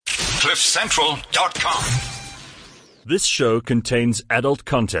CliffCentral.com. This show contains adult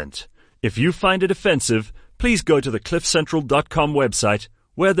content. If you find it offensive, please go to the CliffCentral.com website,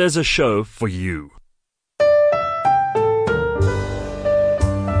 where there's a show for you.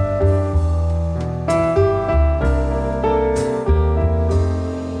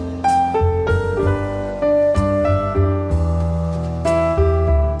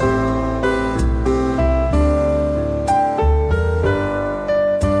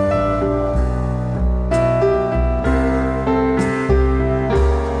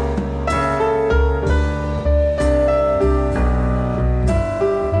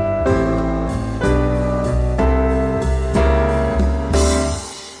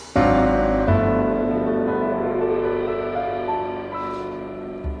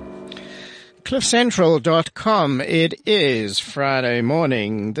 CliffCentral.com. It is Friday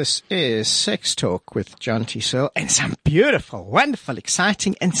morning. This is Sex Talk with John T. Searle and some beautiful, wonderful,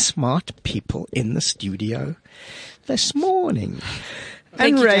 exciting and smart people in the studio this morning.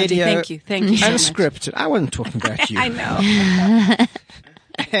 Thank you, radio. Thank you so much. Unscripted. I wasn't talking about you. I know.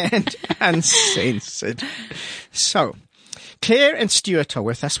 And uncensored. So, Claire and Stuart are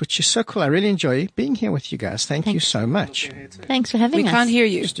with us, which is so cool. I really enjoy being here with you guys. Thank you so much. Thanks for having We us. can't hear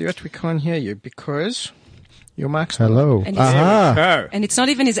you. Stuart, we can't hear you because your mic's Hello. And Aha. And it's not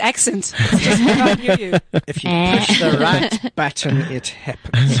even his accent. It's just we can't hear you. If you push the right button, it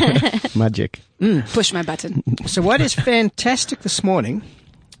happens. Magic. Push my button. So what is fantastic this morning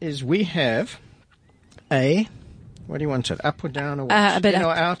is we have what do you want it? Up or down or what? A bit in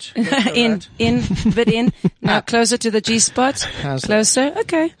or up. out? Left or In, right? bit in. Now closer to the G-spot. How's that? Closer.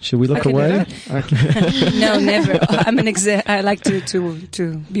 Okay. Should we look I can do away? that. No, never. I'm I like to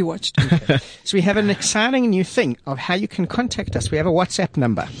be watched. So we have an exciting new thing of how you can contact us. We have a WhatsApp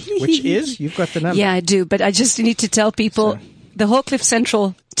number, which is, you've got the number. Yeah, I do. But I just need to tell people the whole Cliff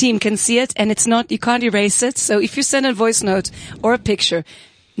Central team can see it, and it's not, you can't erase it. So if you send a voice note or a picture,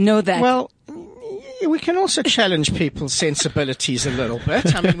 know that. Well, we can also challenge people's sensibilities a little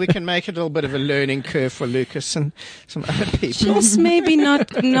bit. I mean, we can make it a little bit of a learning curve for Lucas and some other people. Just maybe not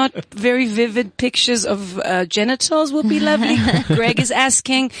very vivid pictures of genitals will be lovely. Greg is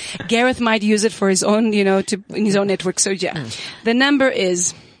asking. Gareth might use it for his own, in his own network. So yeah, the number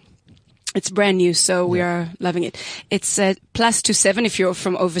is. It's brand new, so we are loving it. It's +27 if you're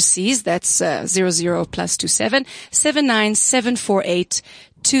from overseas. That's 00 +27 79748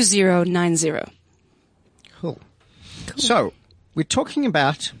 2090. Cool. So, we're talking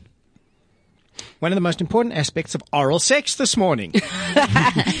about one of the most important aspects of oral sex this morning.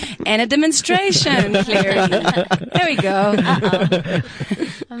 And a demonstration, clearly. There we go.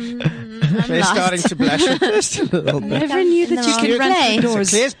 Claire's starting to blush just a little bit. Never knew that you could run through So doors.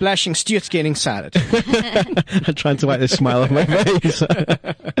 Claire's blushing, Stuart's getting excited. I'm trying to wipe this smile off my face.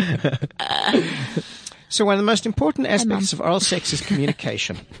 So one of the most important aspects of oral sex is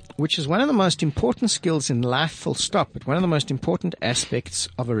communication, which is one of the most important skills in life, full stop, but one of the most important aspects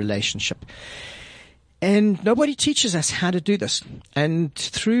of a relationship. And nobody teaches us how to do this. And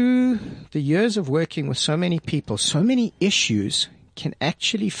through the years of working with so many people, so many issues can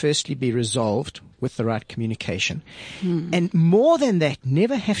actually firstly be resolved with the right communication. And more than that,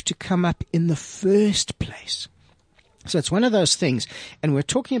 never have to come up in the first place. So it's one of those things, and we were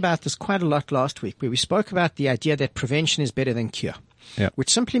talking about this quite a lot last week, where we spoke about the idea that prevention is better than cure,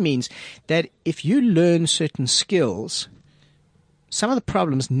 which simply means that if you learn certain skills, some of the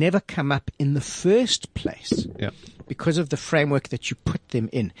problems never come up in the first place because of the framework that you put them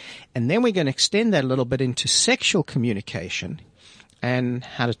in. And then we're going to extend that a little bit into sexual communication and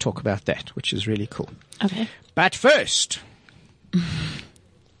how to talk about that, which is really cool. Okay. But first...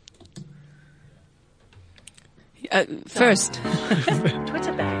 First.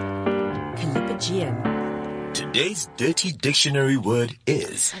 Twitter bag. Calipagian. Today's dirty dictionary word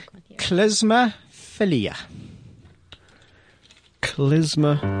is Clismaphilia.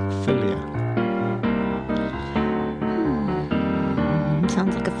 Clismaphilia.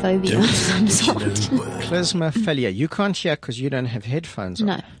 Sounds like a phobia of some sort. Clismaphilia. You can't hear because you don't have headphones on.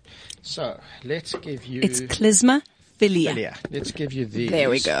 No. So, let's give you... It's clismaphilia. philia. Let's give you these. There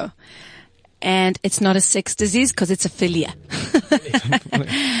we go. And it's not a sex disease because it's a philia.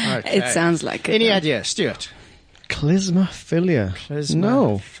 Okay. It sounds like it. Any idea, Stuart? Clismaphilia.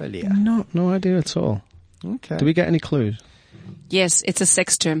 No. Clismaphilia. No idea at all. Okay. Do we get any clues? Yes, it's a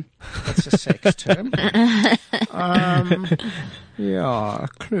sex term. That's a sex term. Yeah, a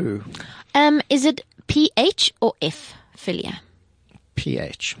clue. Is it PH or F, philia?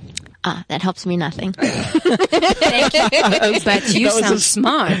 pH. That helps me nothing. But you sound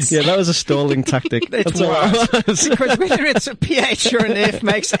smart. Yeah, that was a stalling tactic. That's all right. Because whether it's a pH or an F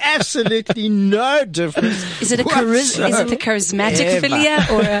makes absolutely no difference. Is it a is it the charismatic whatsoever. philia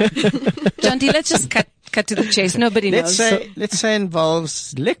or a John D? Let's just cut to the chase. Nobody knows. Let's say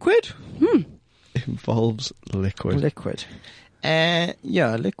involves liquid. Involves liquid. Liquid.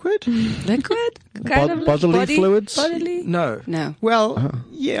 Liquid. Liquid? Kind of bodily fluids? Bodily? No. Well,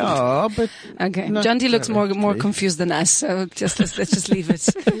 yeah, but okay. not John D looks more directly. confused than us, so let's just leave it.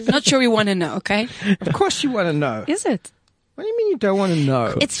 Not sure we want to know, okay? Of course you want to know. Is it? What do you mean you don't want to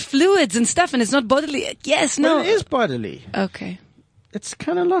know? It's fluids and stuff, and it's not bodily. Yes, no. Well, it is bodily. Okay. It's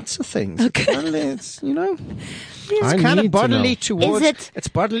kind of lots of things. Okay. It's bodily, it's, it's I kind need of to bodily know. towards. Is it- It's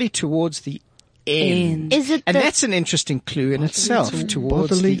bodily towards the end. Is it And the, that's an interesting clue in itself. Towards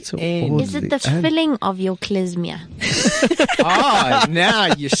bodily the towards end. is it the the end. filling of your clismia? Now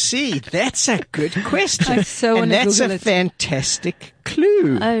you see, that's a good question. I so and wanna that's Google a it. fantastic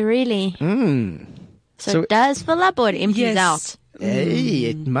clue. Oh, really? So it does fill up or it empties Yes. out? Hey,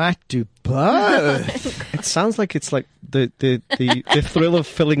 it might do both. It sounds like it's like the thrill of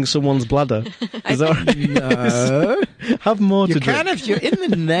filling someone's bladder. Is that right? No. Have more to You're drink. you're in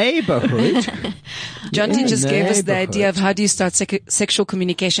the neighborhood. John D in just the gave us the neighborhood. idea of how do you start sexual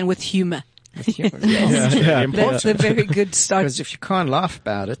communication with humor. Yeah. That's a very good start. Because if you can't laugh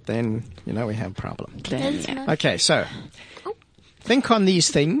about it, then, we have a problem. Okay, so think on these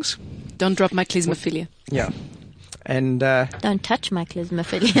things. Don't drop my clismophilia. Yeah. And, Don't touch my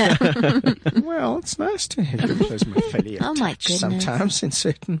clismophilia. well, it's nice to have your plasmophilia Oh, my touched goodness. sometimes in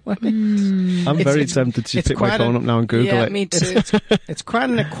certain ways. I'm very tempted to it's pick my quite phone a- up now and Google Yeah, it. me too. It's quite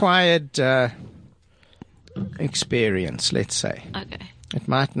an acquired experience, let's say. Okay. It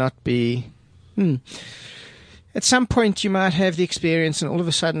might not be. At some point, you might have the experience, and all of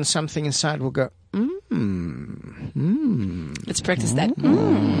a sudden, something inside will go. Let's practice that.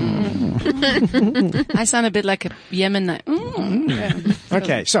 I sound a bit like a Yemenite.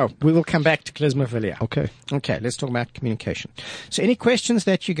 Okay, so we will come back to clismophilia. Okay. Okay, let's talk about communication. So any questions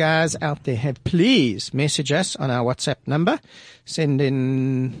that you guys out there have, please message us on our WhatsApp number. Send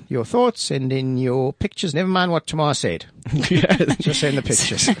in your thoughts, send in your pictures. Never mind what Tamar said. Just send the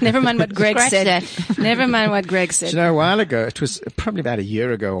pictures. Never mind what Greg Scratch said. that. Never mind what Greg Do said. you know, a while ago, it was probably about a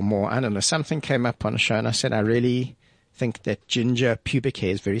year ago or more, I don't know, something came up on a show and I said, I really think that ginger pubic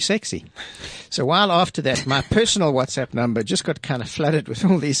hair is very sexy. So a while after that, my personal WhatsApp number just got kind of flooded with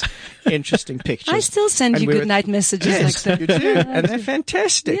all these interesting pictures. I still send And you we good were- night messages Yes, like you that. do, and they're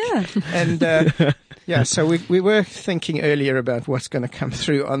fantastic. Yeah. And so we were thinking earlier about what's going to come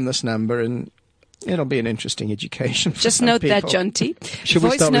through on this number, and it'll be an interesting education. For Just some note that, people. John T. Should we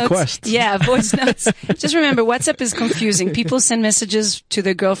Voice start notes, requests? Yeah, voice notes. Just remember, WhatsApp is confusing. People send messages to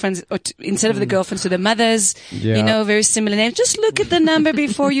their girlfriends, or instead of the girlfriends, to their mothers. Yeah. Very similar names. Just look at the number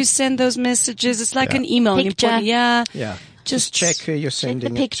before you send those messages. It's like an email. Picture. Yeah. Yeah, Just check who you're Check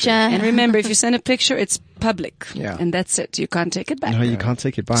sending the it picture. And remember, if you send a picture, it's public. Yeah. And that's it. You can't take it back. No, you can't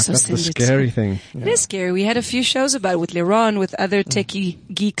take it back. So That's the send it. scary thing. It is scary. We had a few shows about it with Leron, with other techie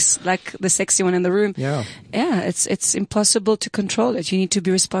geeks like the sexy one in the room. Yeah. Yeah, it's impossible to control it. You need to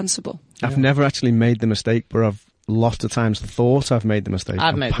be responsible. I've never actually made the mistake, but I've lots of times thought I've made the mistake.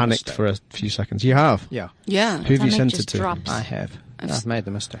 I've made the panicked mistake. for a few seconds. You have? Yeah, Yeah. Who have you Stomach sent it just to? drops. I have. I've made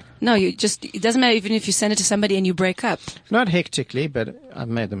the mistake. No, it doesn't matter even if you send it to somebody and you break up. Not hectically, but I've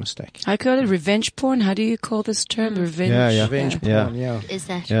made the mistake. I call it revenge porn. How do you call this term? Revenge. Yeah. Revenge Yeah. porn, yeah. Is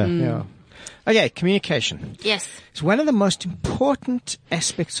that? Yeah. Yeah. Okay, communication. Yes. It's one of the most important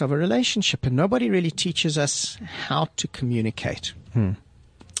aspects of a relationship, and nobody really teaches us how to communicate.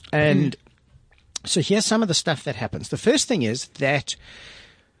 And so here's some of the stuff that happens. The first thing is that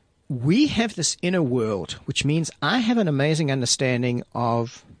we have this inner world, which means I have an amazing understanding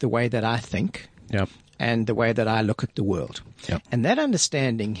of the way that I think Yep. and the way that I look at the world. Yep. And that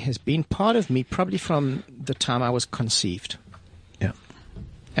understanding has been part of me probably from the time I was conceived Yeah.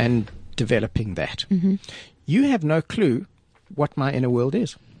 and developing that. You have no clue what my inner world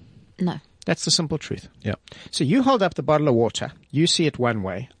is. No. That's the simple truth. Yeah. So you hold up the bottle of water, you see it one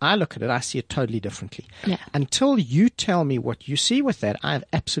way, I look at it, I see it totally differently. Yeah. Until you tell me what you see with that, I have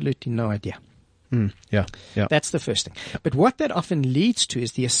absolutely no idea. Yeah. Yeah. That's the first thing. But what that often leads to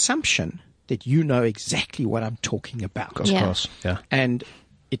is the assumption that you know exactly what I'm talking about. Of Yeah. course. Yeah. And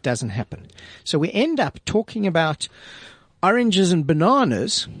it doesn't happen. So we end up talking about oranges and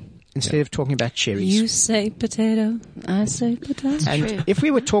bananas instead of talking about cherries. You say potato, I say potato. And True. if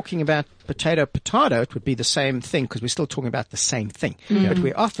we were talking about potato, it would be the same thing because we're still talking about the same thing. But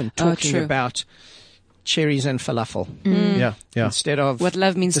we're often talking true. about cherries and falafel Yeah. instead of What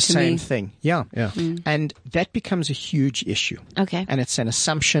love means the to same me. thing. Yeah. Yeah. And that becomes a huge issue. Okay. And it's an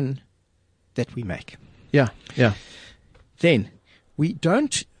assumption that we make. Yeah. Yeah. Then we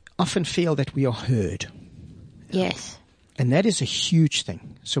don't often feel that we are heard. Yes. And that is a huge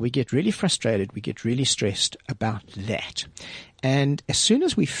thing. So we get really frustrated. We get really stressed about that. And as soon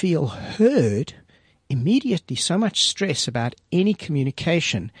as we feel heard, immediately so much stress about any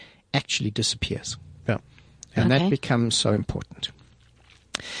communication actually disappears. Yeah. And Okay. that becomes so important.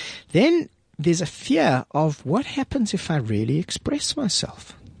 Then there's a fear of what happens if I really express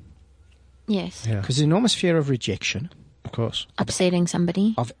myself. Yes. Yeah. Because there's enormous fear of rejection, Of course. Upsetting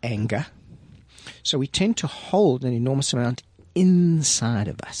somebody. of anger. So we tend to hold an enormous amount inside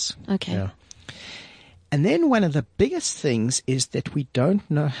of us. Okay. Yeah. And then one of the biggest things is that we don't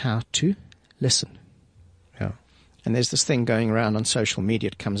know how to listen. Yeah. And there's this thing going around on social media.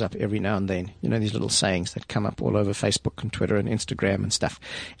 It comes up every now and then. You know, these little sayings that come up all over Facebook and Twitter and Instagram and stuff.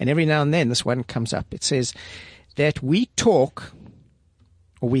 And every now and then this one comes up. It says that we talk,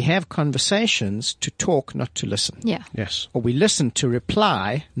 or we have conversations to talk, not to listen. Yeah. Yes. Or we listen to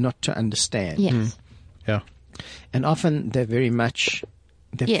reply, not to understand. Yes. Yeah. And often they're very,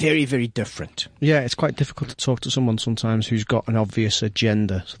 Yeah. very different. Yeah, it's quite difficult to talk to someone sometimes who's got an obvious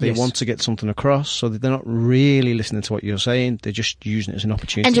agenda. So they Yes. want to get something across, so that they're not really listening to what you're saying. They're just using it as an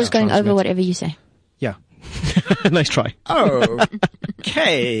opportunity. And just to going over transmit. whatever you say. Yeah. Nice try.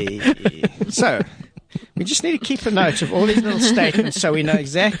 Okay. So, we just need to keep a note of all these little statements so we know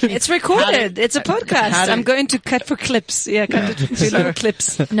exactly. It's recorded. It's a podcast. how to- I'm going to cut for clips. Yeah, cut it to little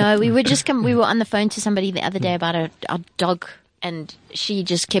clips. No, we were on the phone to somebody the other day about our dog, and she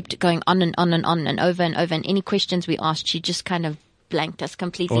just kept going on and on and on and over and over. And any questions we asked, she just kind of blanked us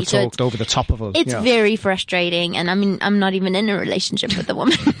completely. Or So talked over the top of us. it's very frustrating. And I mean, I'm not even in a relationship with the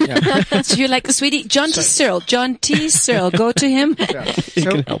woman. So you're like, sweetie, John T. Cyril, go to him.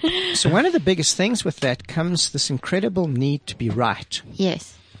 So one of the biggest things with that comes this incredible need to be right,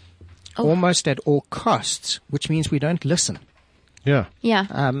 Yes. Oh. almost at all costs, which means we don't listen. Yeah. Yeah.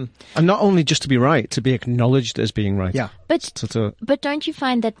 And not only just to be right, to be acknowledged as being right. Yeah. But don't you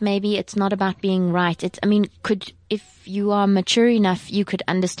find that maybe it's not about being right? If you are mature enough, you could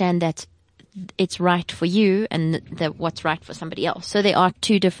understand that it's right for you and that what's right for somebody else. So there are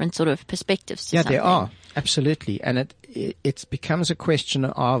two different sort of perspectives to Yeah, something. there are. Absolutely. And it becomes a question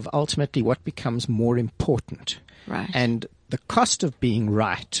of ultimately what becomes more important. Right. And the cost of being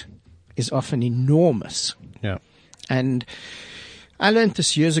right is often enormous. Yeah. And I learned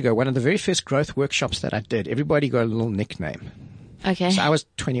this years ago. One of the very first growth workshops that I did, everybody got a little nickname. Okay. So I was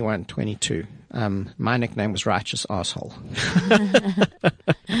 21, 22. My nickname was Righteous Arsehole.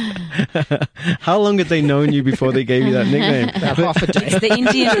 How long had they known you before they gave you that nickname? About half a day. It's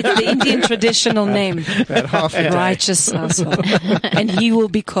the Indian traditional name. About half a day. Righteous asshole. And he will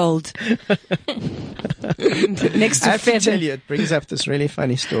be cold. Next I to have to tell Feather. you, it brings up this really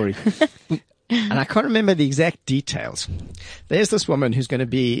funny story. And I can't remember the exact details. There's this woman who's going to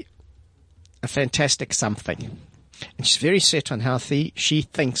be a fantastic something. And she's very set on how she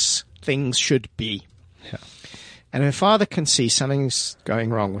thinks things should be. Yeah. And her father can see something's going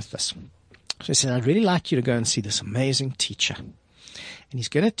wrong with this. So he said, I'd really like you to go and see this amazing teacher. And he's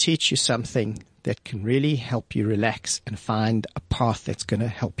going to teach you something that can really help you relax and find a path that's going to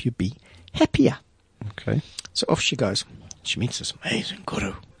help you be happier. Okay. So off she goes. She meets this amazing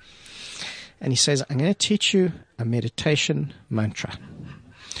guru. And he says, I'm going to teach you a meditation mantra.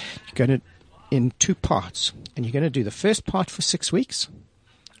 You're going to, in 2 parts. And you're going to do the first part for 6 weeks.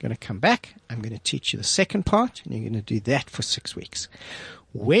 You're going to come back. I'm going to teach you the second part. And you're going to do that for 6 weeks.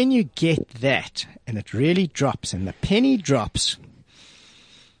 When you get that, and it really drops, and the penny drops,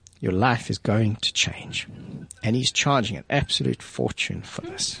 your life is going to change. And he's charging an absolute fortune for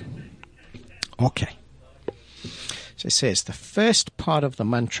this. Okay. So it says, the first part of the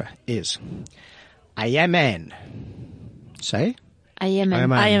mantra is, I am an. Say, I am I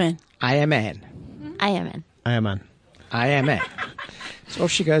am an. an. I am in. I am an. I am an. I am man. I am an. So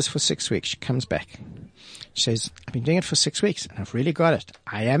off she goes for 6 weeks. She comes back. She says, I've been doing it for 6 weeks and I've really got it.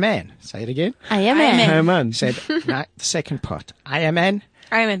 I am an. Say it again. I am I am an. I am man. Said, no, the second part. I am an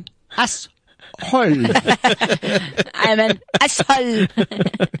I am in. asshole. I am an asshole.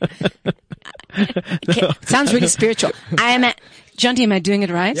 Okay. Sounds really spiritual. I am a... John T, am I doing it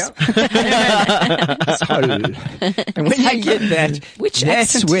right? Asshole. And when you get that, Which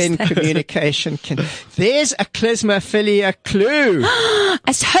that's accent is when that? communication can. There's a klezmophilia clue.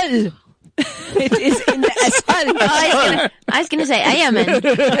 Asshole. It is in the asshole. I was gonna say I am an.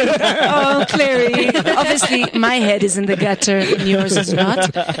 Oh, Clary. Obviously, my head is in the gutter and yours is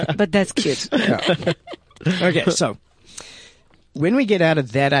not, but that's cute. Okay, so when we get out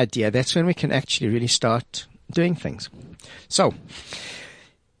of that idea, that's when we can actually really start doing things. So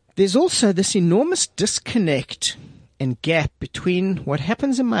there's also this enormous disconnect and gap between what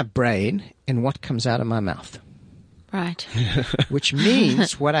happens in my brain and what comes out of my mouth, Right. which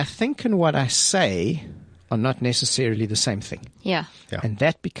means what I think and what I say are not necessarily the same thing. Yeah. And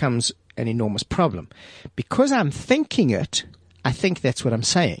that becomes an enormous problem. Because I'm thinking it, I think that's what I'm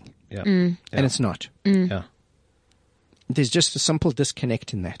saying. Yeah. And it's not. Yeah. There's just a simple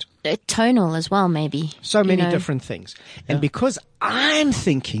disconnect in that. Tonal as well, maybe. So You many know. different things. And because I'm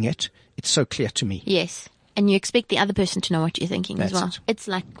thinking it, it's so clear to me. Yes. And you expect the other person to know what you're thinking as That's well. it. It's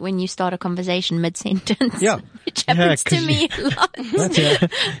like when you start a conversation mid-sentence. Yeah. Which happens to 'cause me a lot.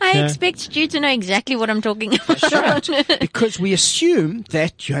 I expect Stu to know exactly what I'm talking about. Because we assume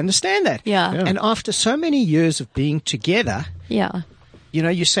that you understand that. Yeah. And after so many years of being together, Yeah. you know,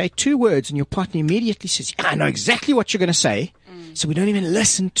 you say two words and your partner immediately says, I know exactly what you're going to say. So we don't even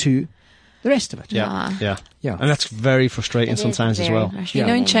listen to the rest of it. Yeah. Yeah. Yeah. And that's very frustrating It is sometimes as very well. You frustrating.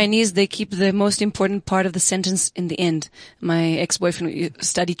 know, in Chinese, they keep the most important part of the sentence in the end. My ex-boyfriend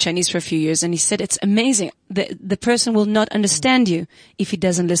studied Chinese for a few years, and he said it's amazing. The person will not understand you if he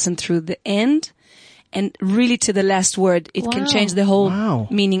doesn't listen through the end and really to the last word. It can Wow. change the whole Wow.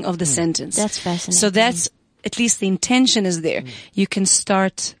 meaning of the sentence. That's fascinating. So that's, at least the intention is there. You can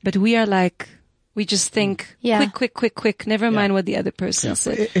start, but we are like, we just think Yeah. quick, never mind what the other person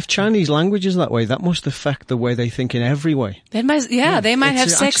said. If Chinese language is that way, that must affect the way they think in every way. They might, they might have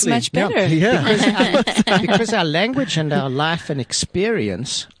It's sex actually- much better. Yeah. Because our language and our life and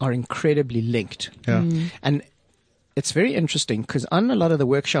experience are incredibly linked. Yeah. And it's very interesting because on a lot of the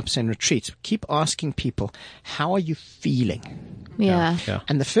workshops and retreats, we keep asking people, how are you feeling? Yeah. Yeah.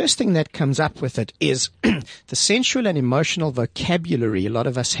 And the first thing that comes up with it is the sensual and emotional vocabulary a lot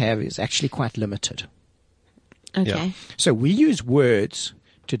of us have is actually quite limited. Okay. Yeah. So we use words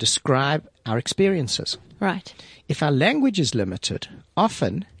to describe our experiences. Right. If our language is limited,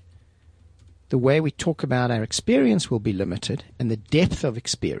 often the way we talk about our experience will be limited and the depth of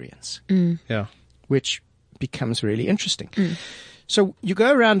experience, Yeah. which becomes really interesting. So you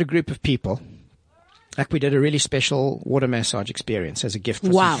go around a group of people, like we did a really special water massage experience as a gift for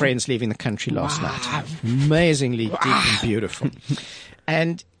Wow. some friends leaving the country last night. Amazingly deep and beautiful.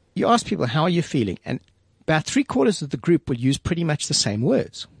 And you ask people, how are you feeling? And about 3/4 of the group will use pretty much the same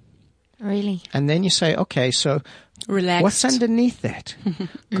words. Really? And then you say, okay, so Relaxed. what's underneath that?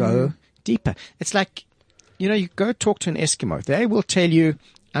 Go deeper. It's like, you know, you go talk to an Eskimo. They will tell you,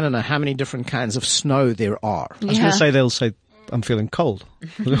 I don't know how many different kinds of snow there are. I was going to say, they'll say, I'm feeling cold.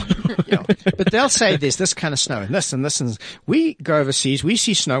 Yeah. But they'll say there's this kind of snow and this and this. And we go overseas, we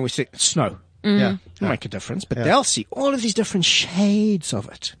see snow, we say snow. Yeah. It'll make a difference. But they'll see all of these different shades of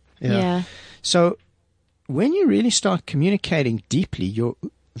it. Yeah. So when you really start communicating deeply, your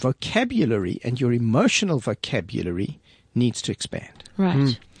vocabulary and your emotional vocabulary needs to expand.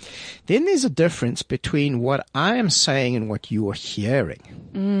 Right. Then there's a difference between what I am saying and what you are hearing.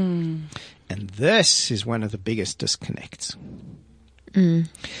 And this is one of the biggest disconnects. Then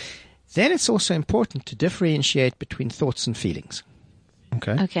it's also important to differentiate between thoughts and feelings.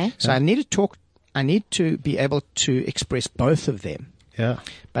 Okay. Okay. So I need to be able to express both of them. Yeah.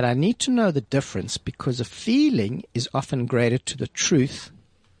 But I need to know the difference because a feeling is often greater to the truth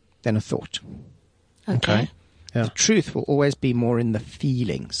than a thought. Okay. Yeah. The truth will always be more in the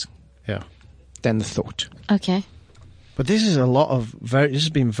feelings Yeah. than the thought. Okay. But this is a lot of this has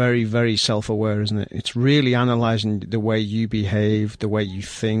been very, very self-aware, isn't it? It's really analysing the way you behave, the way you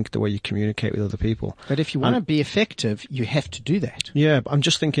think, the way you communicate with other people. But if you want to be effective, you have to do that. Yeah, but I'm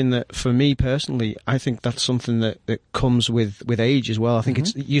just thinking that for me personally, I think that's something that comes with age as well. I think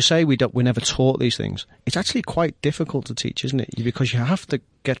it's, you say we're never taught these things. It's actually quite difficult to teach, isn't it? Because you have to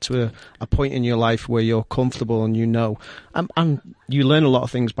get to a point in your life where you're comfortable and you know, and you learn a lot of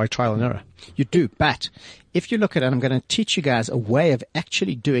things by trial and error. You do, but if you look at it, I'm going to teach you guys a way of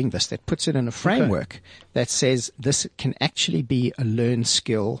actually doing this that puts it in a framework that says this can actually be a learned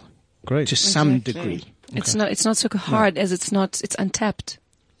skill Great. to some degree. It's not so hard as it's untapped.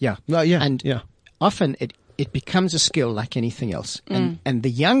 Yeah. Well, yeah. And yeah. often it becomes a skill like anything else. And the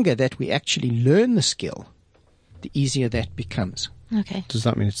younger that we actually learn the skill, the easier that becomes. Okay. Does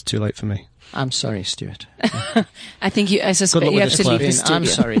that mean it's too late for me? I'm sorry, Stuart. I suspect luck you with have this to leave class. the studio. I'm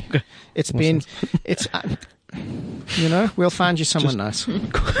sorry. It's been, You know, we'll find you someone nice. I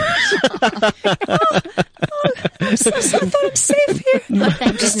thought I'm safe here. Oh,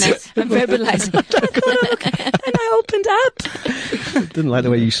 thank goodness. I'm verbalizing. And I opened up. Didn't like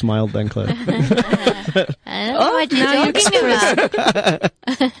the way you smiled then, Claire. I don't know what you're talking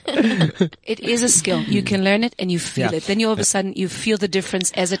about. It is a skill. You can learn it and you feel it. Then you all of a sudden you feel the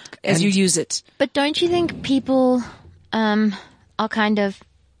difference as you use it. But don't you think people are kind of,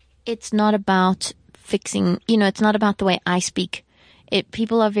 it's not about fixing, it's not about the way I speak.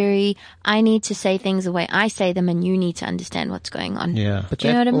 People are very, I need to say things the way I say them and you need to understand what's going on. Yeah. But Do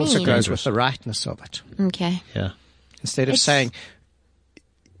you know that what I also mean? goes with the rightness of it. Okay. Yeah. Instead of saying,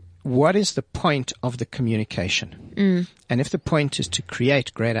 what is the point of the communication? And if the point is to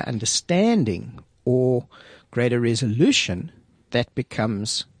create greater understanding or greater resolution, that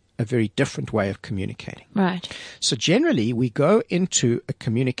becomes a very different way of communicating. Right. So generally, we go into a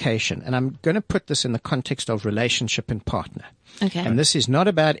communication, and I'm going to put this in the context of relationship and partner. Okay. And this is not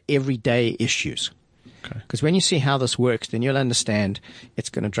about everyday issues. Because when you see how this works, then you'll understand it's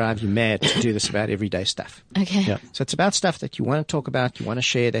going to drive you mad to do this about everyday stuff. Okay. Yeah. So it's about stuff that you want to talk about, you want to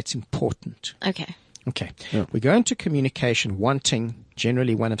share, that's important. Okay. Okay. We go into communication wanting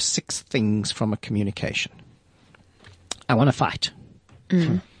generally one of 6 things from a communication. I want to fight.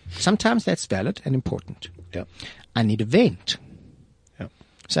 Sometimes that's valid and important. Yeah. I need a vent. Yeah.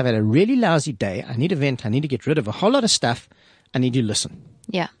 So I've had a really lousy day. I need a vent. I need to get rid of a whole lot of stuff. I need you to listen.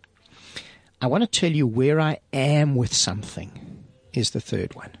 Yeah. I want to tell you where I am with something is the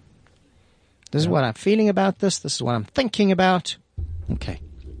third one. This is what I'm feeling about this. This is what I'm thinking about. Okay.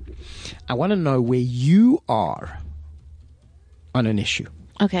 I want to know where you are on an issue.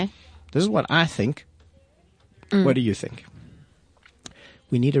 Okay. This is what I think. What do you think?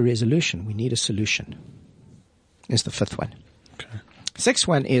 We need a resolution. We need a solution. Is the 5th one. Okay. 6th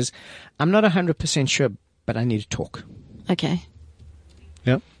one is, I'm not 100% sure, but I need to talk. Okay.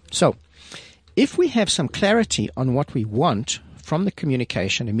 Yeah. So, if we have some clarity on what we want from the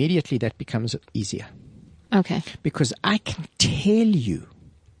communication, immediately that becomes easier. Okay. Because I can tell you.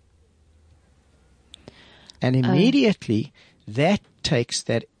 And immediately that takes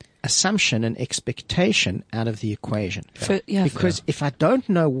that assumption and expectation out of the equation. Because if I don't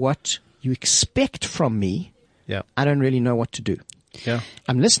know what you expect from me, Yeah. I don't really know what to do. Yeah.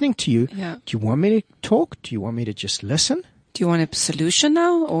 I'm listening to you. Yeah. Do you want me to talk? Do you want me to just listen? Do you want a solution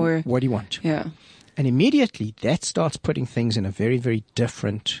now or? What do you want? Yeah. And immediately that starts putting things in a very, very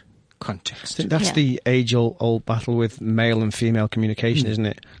different context. I think that's the age-old battle with male and female communication, isn't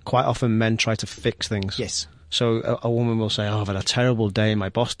it? Quite often men try to fix things. Yes. So a woman will say, I've had a terrible day, my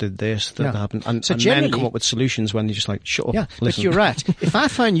boss did this, that happened. And, So and men generally- come up with solutions when you're just like, shut up, Yeah, but listen. you're right. If I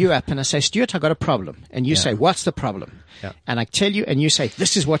phone you up and I say, Stuart, I got a problem, and you say, what's the problem? Yeah. And I tell you, and you say,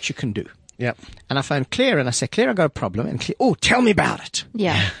 this is what you can do. Yeah. And I phone Claire and I say, Claire, I got a problem, and Claire, oh, tell me about it.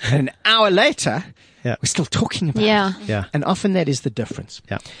 Yeah. And an hour later, Yeah. we're still talking about Yeah. it. Yeah. And often that is the difference.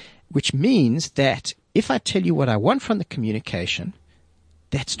 Yeah. Which means that if I tell you what I want from the communication,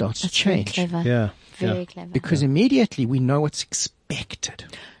 that starts That's to very change. clever. Yeah. Very Yeah. clever. Because immediately we know what's expected.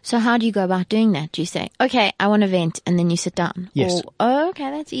 So how do you go about doing that? Do you say, okay, I want to vent, and then you sit down? Yes. Or, oh,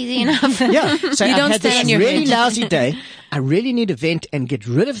 okay, that's easy enough. Yeah. So You I've don't had stay this on your really head. lousy day. I really need a vent and get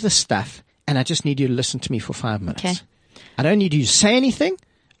rid of the stuff, and I just need you to listen to me for 5 minutes. Okay. I don't need you to say anything.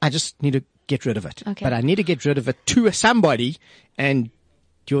 I just need to get rid of it. Okay. But I need to get rid of it to somebody, and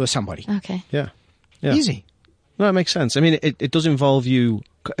you're somebody. Okay. Yeah. Yeah. Easy. No, it makes sense. I mean, it does involve you,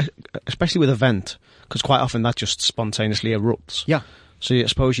 especially with a vent, because quite often that just spontaneously erupts. Yeah. So I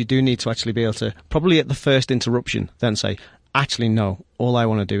suppose you do need to actually be able to, probably at the first interruption, then say, actually, no, all I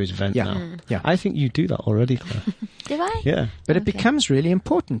want to do is vent Yeah. now. Yeah. I think you do that already, Claire. Did I? Yeah. But it Okay. becomes really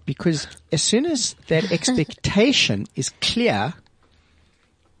important because as soon as that expectation is clear,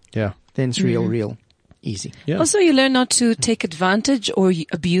 Yeah. then it's real easy. Yeah. Also, you learn not to take advantage or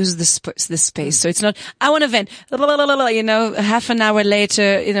abuse the space. So it's not, I want to vent, half an hour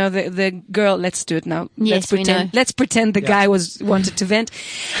later, the girl, let's do it now. Yes, we know. Let's pretend the guy wanted to vent.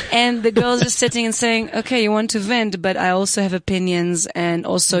 And the girl's just sitting and saying, okay, you want to vent, but I also have opinions. And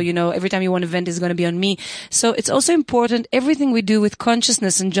also, every time you want to vent is going to be on me. So it's also important, everything we do with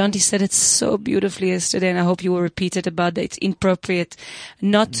consciousness. And Jonty said it so beautifully yesterday, and I hope you will repeat it about that. It's inappropriate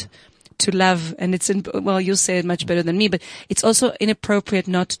not to love, and you'll say it much better than me, but it's also inappropriate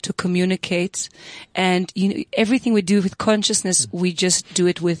not to communicate. And everything we do with consciousness, we just do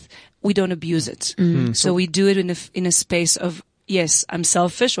it we don't abuse it. So we do it in a space of, yes, I'm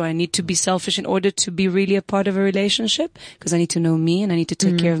selfish, or I need to be selfish in order to be really a part of a relationship, because I need to know me and I need to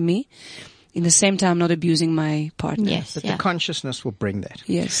take care of me. in the same time not abusing my partner. Yes. But Yeah. the consciousness will bring that.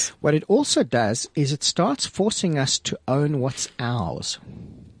 Yes. What it also does is it starts forcing us to own what's ours.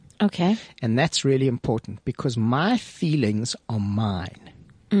 Okay. And that's really important because my feelings are mine.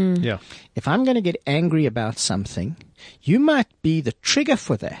 Yeah. If I'm going to get angry about something, you might be the trigger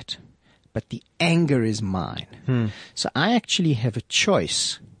for that, but the anger is mine. So I actually have a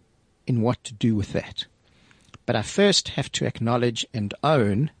choice in what to do with that. But I first have to acknowledge and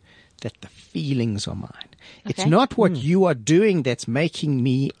own that the feelings are mine. It's Okay. not what you are doing that's making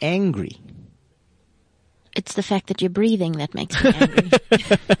me angry. It's the fact that you're breathing that makes me angry.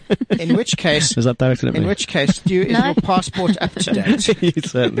 In which case, Is that directed at me? is No. your passport up to date? It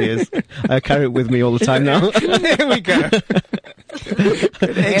certainly is. I carry it with me all the time now. There we go.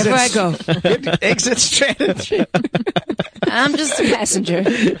 Wherever I go, Good exit strategy. I'm just a passenger.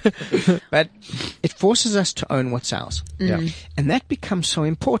 But it forces us to own what's ours. Yeah. And that becomes so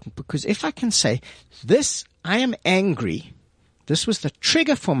important because if I can say, I am angry, this was the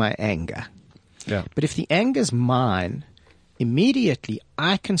trigger for my anger. Yeah. But if the anger's mine, immediately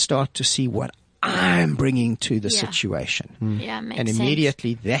I can start to see what I'm bringing to the Yeah. situation. Yeah, makes And sense.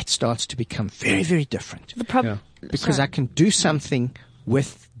 immediately that starts to become very, very different. The problem Because I can do something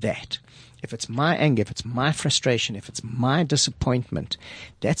with that. If it's my anger, if it's my frustration, if it's my disappointment,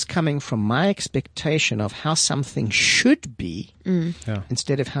 that's coming from my expectation of how something should be Yeah.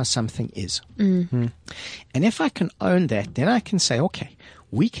 instead of how something is. And if I can own that, then I can say, okay,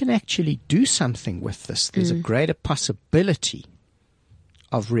 we can actually do something with this. There's a greater possibility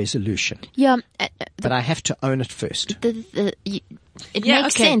of resolution. Yeah, But I have to own it first. it Yeah,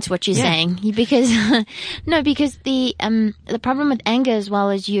 makes okay. sense what you're saying because because the problem with anger as well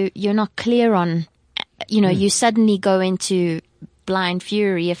is you're not clear on, you suddenly go into blind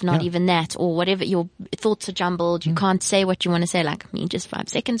fury, if not even that, or whatever. Your thoughts are jumbled. You can't say what you want to say, like me just 5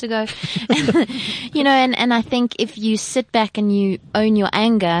 seconds ago. And I think if you sit back and you own your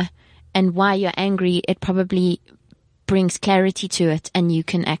anger and why you're angry, it probably brings clarity to it, and you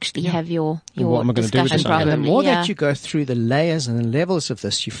can actually have your what am I gonna do with discussion this anger? probably. And the more yeah. that you go through the layers and the levels of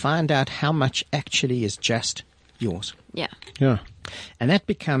this, you find out how much actually is just yours. yeah. Yeah. And that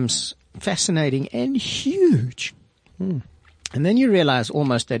becomes fascinating and huge. And then you realize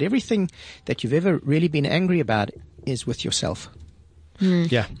almost that everything that you've ever really been angry about is with yourself.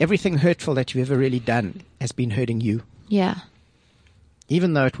 Yeah. Everything hurtful that you've ever really done has been hurting you, Yeah.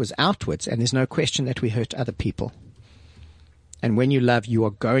 even though it was outwards. And there's no question that we hurt other people. And when you love, you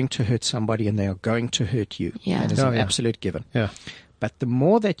are going to hurt somebody and they are going to hurt you. Yeah. That is Oh, an yeah. absolute given. Yeah. But the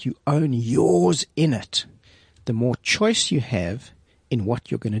more that you own yours in it, the more choice you have in what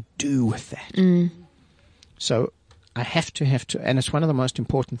you're going to do with that. So I have to, and it's one of the most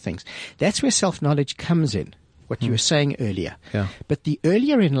important things. That's where self-knowledge comes in, what you were saying earlier. Yeah. But the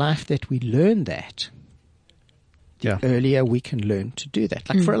earlier in life that we learn that, Yeah. earlier we can learn to do that.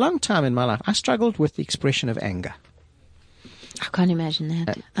 Like for a long time in my life, I struggled with the expression of anger. I can't imagine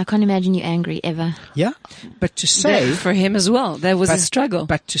that. I can't imagine you angry ever. Yeah. But to say, For him as well, that was a struggle.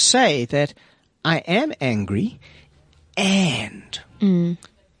 But to say that I am angry and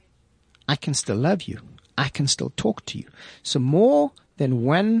I can still love you. I can still talk to you. So more than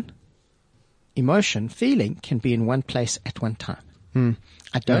one emotion, feeling can be in one place at one time.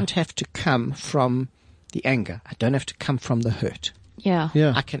 I don't have to come from the anger. I don't have to come from the hurt. Yeah.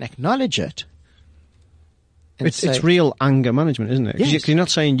 Yeah. I can acknowledge it. and It's say, real anger management, isn't it? Because Yes. you're not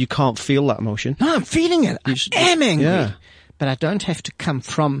saying you can't feel that emotion. No, I'm feeling it. I should- am angry. Yeah. But I don't have to come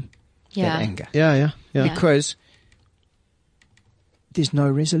from Yeah. that anger. Yeah, yeah, yeah. Yeah. Because there's no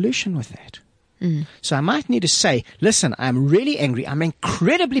resolution with that. So I might need to say, listen, I'm really angry. I'm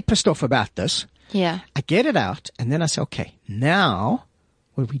incredibly pissed off about this. Yeah. I get it out. And then I say, okay, now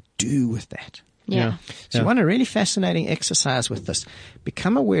what do we do with that? Yeah. So you want a really fascinating exercise with this.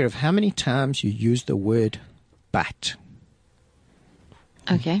 Become aware of how many times you use the word but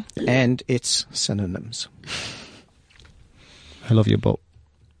Okay. and its synonyms. I love your boat.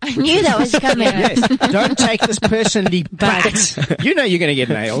 I knew that was coming. Yes. Don't take this personally, but you know you're going to get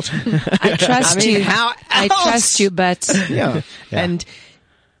nailed. I trust I mean, you. how I else? trust you, but Yeah. And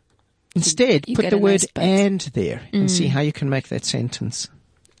instead, You put get the a word nice but. and there and see how you can make that sentence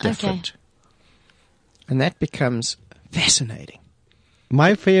different. And that becomes fascinating.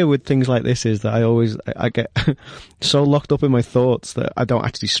 My fear with things like this is that I get so locked up in my thoughts that I don't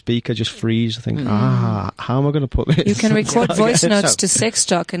actually speak. I just freeze. I think, how am I going to put this? you can record voice So- notes to Sex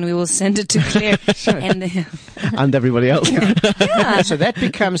Talk, and we will send it to Claire. And and everybody else. So that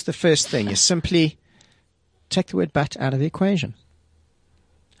becomes the first thing. You simply take the word but out of the equation.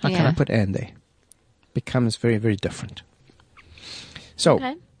 How can Yeah. I put and there? Becomes very, very different. So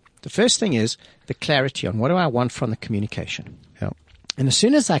Okay. The first thing is the clarity on what do I want from the communication. Yeah. And as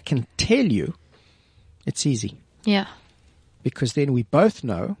soon as I can tell you, it's easy. Yeah. Because then we both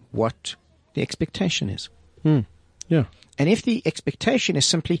know what the expectation is. Yeah. And if the expectation is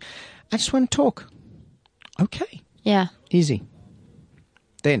simply, I just want to talk. Okay. Yeah. Easy.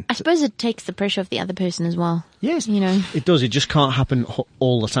 Then. I suppose it takes the pressure off the other person as well. Yes. You know. It does. It just can't happen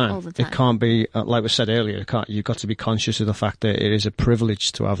all the time. All the time. It can't be, like we said earlier, you've got to be conscious of the fact that it is a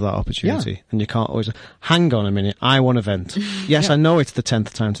privilege to have that opportunity. Yeah. And you can't always, hang on a minute, I want to vent. Yes, I know it's the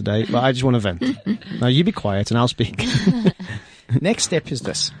 10th time today, but I just want to vent. Now you be quiet and I'll speak. Next step is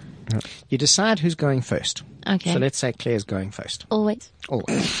this. You decide who's going first. Okay. So let's say Claire's going first. Always. Oh,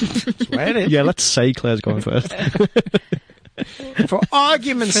 that's the way it is. Yeah, let's say Claire's going first. For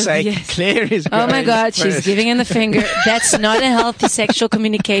argument's sake, yes. Claire is going Oh my God, she's first. giving him the finger. That's not a healthy sexual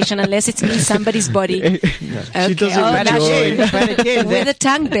communication unless it's in somebody's body. Okay. She does it Oh, with now joy. But again, with the that,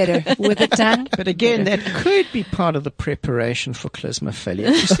 tongue better. With the tongue. but again, that could be part of the preparation for clismophilia.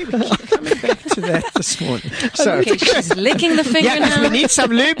 You see, we keep coming back to that this morning. So, Okay, she's licking the finger yeah, 'cause now. we need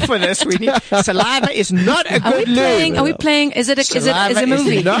some lube for this. We need saliva is not a Are we good lube. playing? Are we playing? Is it a Saliva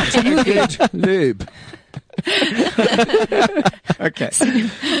movie? is not a good lube. Okay.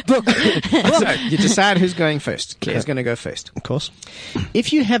 Look. So you decide who's going first. Claire's going to go first. Of course.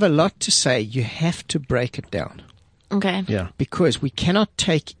 If you have a lot to say, you have to break it down. Okay. Yeah. Because we cannot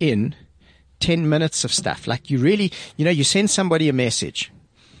take in 10 minutes of stuff. Like you really, you send somebody a message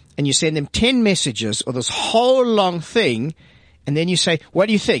and you send them 10 messages or this whole long thing. And then you say, what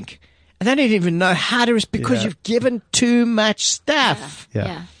do you think? And they don't even know how to, because you've given too much stuff.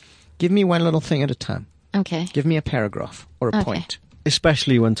 Yeah. Give me one little thing at a time. Okay. Give me a paragraph or a Okay. point.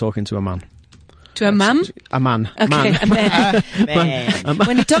 Especially when talking to a man. To a mum? A man. Okay, Man. a man. Man.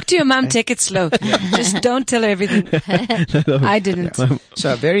 When you talk to your mum, take it slow. Just don't tell her everything. I didn't.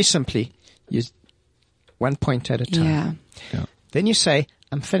 So very simply, use one point at a time. Yeah. Then you say,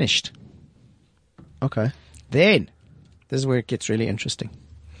 I'm finished. Okay. Then, this is where it gets really interesting.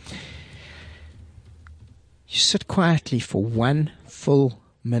 You sit quietly for 1 full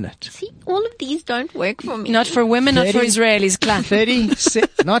minute. See, all of these don't work for me. Not for women, not for 30 Israelis. Clap.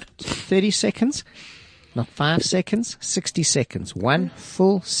 30 not 30 seconds, not 5 seconds, 60 seconds. 1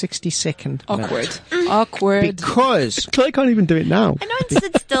 full 60-second Awkward. minute. Awkward. Because, Claire can't even do it now. I don't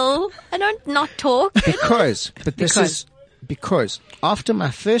sit still. I don't not talk. because after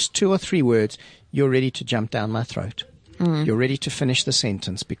my first 2 or 3 words, you're ready to jump down my throat. You're ready to finish the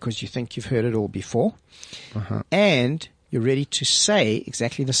sentence because you think you've heard it all before. And you're ready to say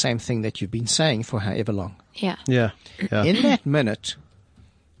exactly the same thing that you've been saying for however long. Yeah. Yeah. Yeah. In that minute,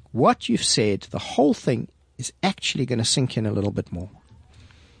 what you've said, the whole thing is actually going to sink in a little bit more.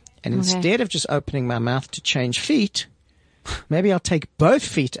 And instead of just opening my mouth to change feet, maybe I'll take both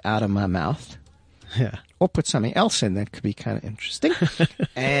feet out of my mouth Yeah. or put something else in that could be kind of interesting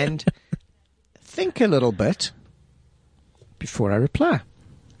and think a little bit before I reply.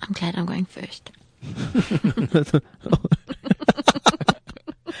 I'm glad I'm going first.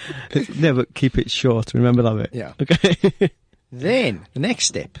 Never keep it short. Remember that bit. Yeah. Okay. Then, the next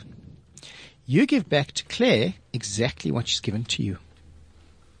step, you give back to Claire exactly what she's given to you.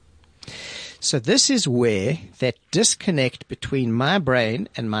 So this is where that disconnect between my brain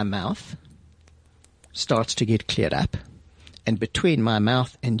and my mouth starts to get cleared up, and between my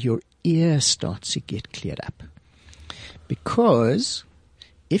mouth and your ear starts to get cleared up. Because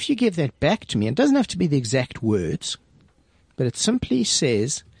if you give that back to me, it doesn't have to be the exact words, but it simply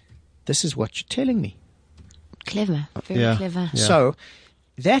says, this is what you're telling me. Clever. Very Yeah. clever. Yeah. So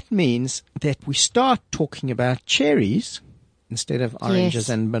that means that we start talking about cherries instead of oranges Yes.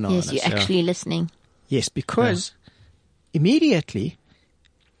 and bananas. Yes, you're actually listening. Yes, because immediately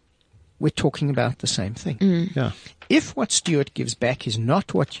we're talking about the same thing. Yeah. If what Stuart gives back is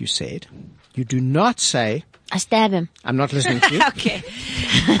not what you said, you do not say, I stab him. I'm not listening to you. Okay.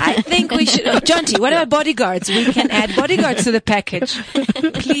 I think we should. Jonty, what about bodyguards? We can add bodyguards to the package.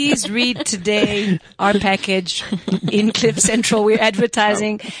 Please read today our package in Cliff Central. We're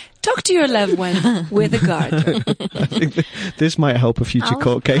advertising. Talk to your loved one with a guard. I think this might help a future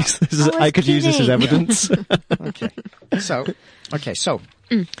court case. I could use this as kidding. evidence. So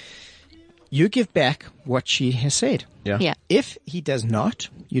you give back what she has said. Yeah. If he does not,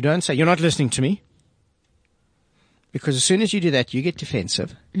 you don't say, you're not listening to me. Because as soon as you do that, you get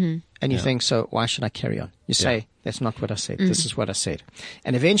defensive and you think, so why should I carry on? You say, that's not what I said. This is what I said.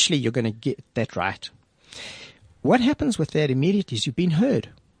 And eventually you're going to get that right. What happens with that immediately is you've been heard.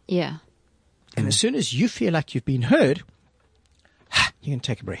 Yeah. And as soon as you feel like you've been heard, you can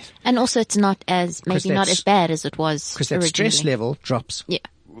take a breath. And also it's not as, maybe not that's- as bad as it was Because that originally. stress level drops. Yeah.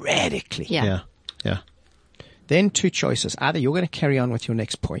 radically. Yeah. Yeah. Yeah. Then two choices. Either you're going to carry on with your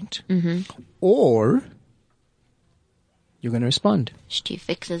next point, or you're going to respond. Stu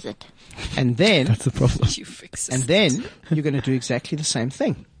fixes it. And then, That's the problem. You fix it. and then you're going to do exactly the same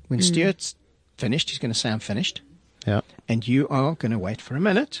thing. When Stuart's finished, he's going to say, I'm finished. Yeah. And you are going to wait for a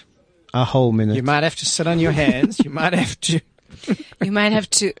minute. A whole minute. You might have to sit on your hands. You might have to. You might have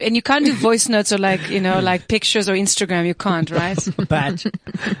to, and you can't do voice notes or like pictures or Instagram. You can't, right? But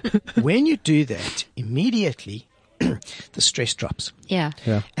when you do that, immediately the stress drops. Yeah.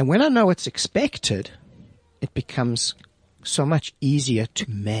 Yeah. And when I know what's expected, it becomes so much easier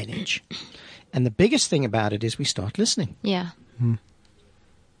to manage. And the biggest thing about it is we start listening. Yeah.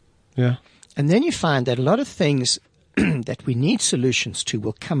 Yeah. And then you find that a lot of things that we need solutions to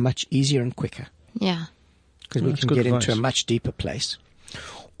will come much easier and quicker Yeah. because we That's can good get into advice. a much deeper place.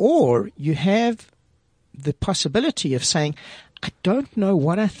 Or you have the possibility of saying, I don't know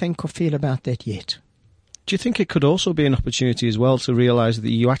what I think or feel about that yet. Do you think it could also be an opportunity as well to realise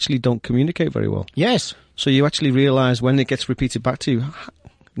that you actually don't communicate very well? Yes. So you actually realise when it gets repeated back to you.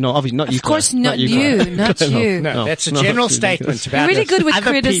 No, obviously not you. Of course, Claire. not you, Claire. not you. No, that's a no, general that's statement ridiculous. about You're really good with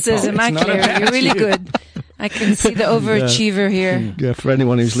other criticism, people. It's not Claire. about You're really you. good. I can see the overachiever here. Yeah, for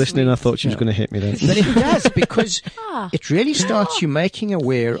anyone who's listening, I thought she was going to hit me then. But it does, because it really starts you making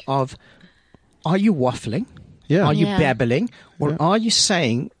aware of, are you waffling? Yeah. Are you Yeah. babbling? Or are you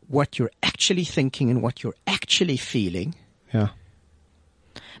saying what you're actually thinking and what you're actually feeling? Yeah.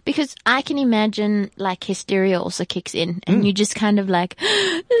 Because I can imagine like hysteria also kicks in and you just kind of like la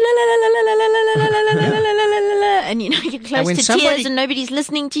la la la la la la la la la la la la la la, and you know you're close when to somebody- tears and nobody's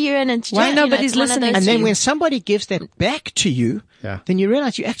listening to you and it's Why just, you know, nobody's it's one of listening? those And then few- when somebody gives that back to you, Yeah. then you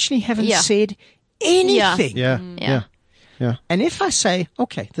realize you actually haven't Yeah. said anything. Yeah. Yeah. Yeah. And if I say,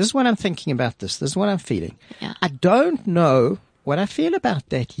 okay, this is what I'm thinking about this is what I'm feeling. Yeah. I don't know what I feel about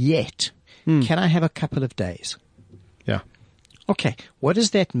that yet. Can I have a couple of days? Yeah. Okay, what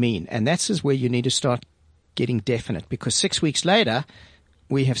does that mean? And that's where you need to start getting definite, because 6 weeks later,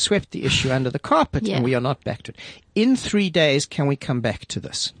 we have swept the issue under the carpet Yeah. and we are not back to it. In 3 days, can we come back to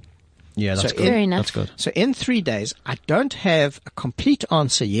this? Yeah, that's So good. Fair enough. That's good. So in 3 days, I don't have a complete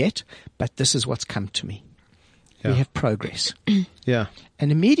answer yet, but this is what's come to me. Yeah. We have progress. Yeah.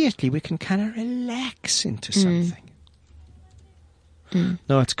 And immediately we can kind of relax into something.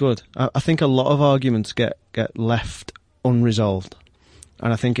 No, it's good. I think a lot of arguments get left unresolved.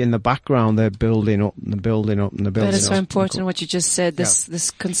 And I think in the background they're building up and they're building up and they're building That up. is so important, what you just said, this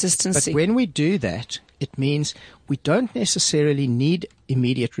But consistency. when we do that, it means we don't necessarily need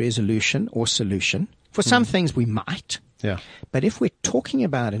immediate resolution or solution. For some things we might, Yeah. but if we're talking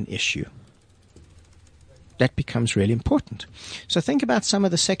about an issue, that becomes really important. So think about some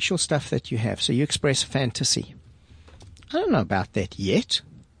of the sexual stuff that you have. So you express fantasy. I don't know about that yet.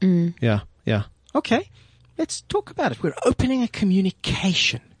 Yeah. Yeah. Okay, let's talk about it. We're opening a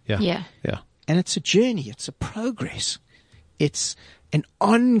communication. Yeah. Yeah. Yeah. And it's a journey. It's a progress. It's an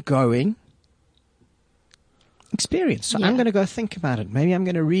ongoing experience. So Yeah. I'm going to go think about it. Maybe I'm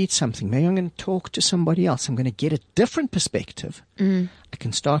going to read something. Maybe I'm going to talk to somebody else. I'm going to get a different perspective. I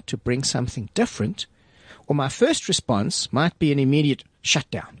can start to bring something different. Or my first response might be an immediate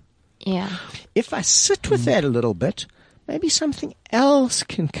shutdown. Yeah. If I sit with that a little bit, maybe something else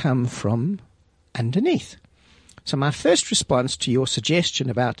can come from underneath. So my first response to your suggestion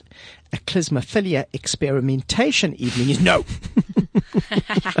about a clismophilia experimentation evening is no.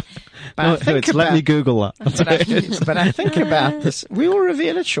 But I think Let about- me Google that. but I think about this. We will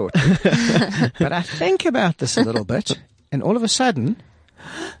reveal it shortly. But I think about this a little bit, and all of a sudden,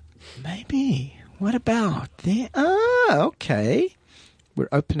 maybe, what about there? Ah, okay. We're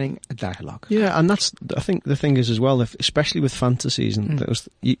opening a dialogue. Yeah, and that's, I think the thing is as well, especially with fantasies, and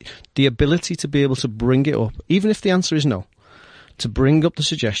the ability to be able to bring it up, even if the answer is no, to bring up the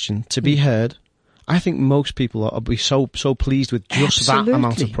suggestion, to be heard. I think most people will be so pleased with just that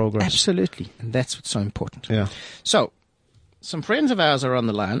amount of progress. Absolutely. And that's what's so important. Yeah. So, some friends of ours are on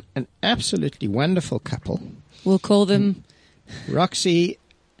the line, an absolutely wonderful couple, We'll call them Roxy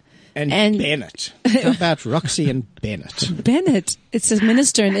and Bennett. How about Roxy and Bennett? Bennett. It's a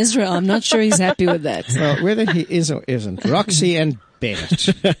minister in Israel. I'm not sure he's happy with that. Well, whether he is or isn't, Roxy and Bennett.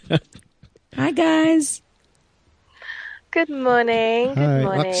 Hi, guys. Good morning. Hi, Good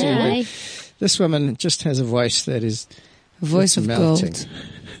morning. Roxy. Hi. This woman just has a voice that is Voice of melting. gold.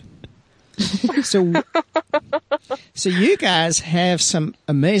 So you guys have some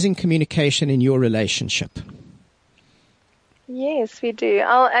amazing communication in your relationship. Yes, we do.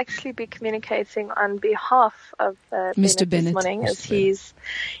 I'll actually be communicating on behalf of Mr. Bennett Bennett. this morning, as Mr.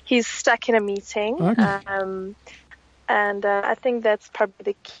 he's stuck in a meeting. Okay. And I think that's probably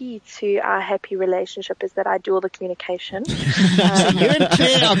the key to our happy relationship, is that I do all the communication. So you and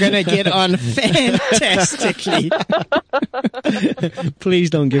Claire are going to get on fantastically. Please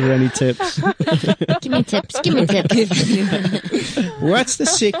don't give her any tips. Give me tips. Give me tips. What's the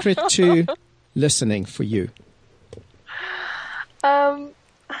secret to listening for you?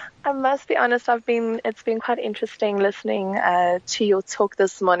 I must be honest, it's been quite interesting listening to your talk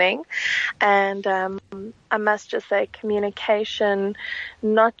this morning. And I must just say, communication,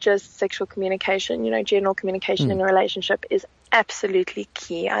 not just sexual communication, general communication in a relationship is absolutely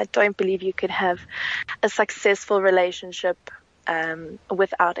key. I don't believe you could have a successful relationship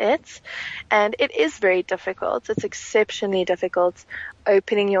without it. And it is very difficult. It's exceptionally difficult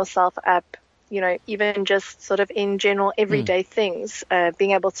opening yourself up, even just sort of in general everyday things,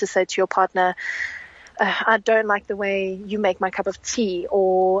 being able to say to your partner, I don't like the way you make my cup of tea,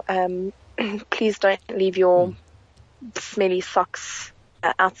 or please don't leave your smelly socks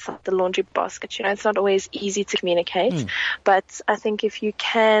outside the laundry basket. It's not always easy to communicate, but I think if you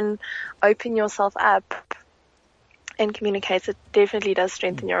can open yourself up and communicate, it definitely does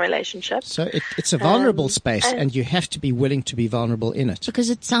strengthen your relationship. So it's a vulnerable space, and you have to be willing to be vulnerable in it.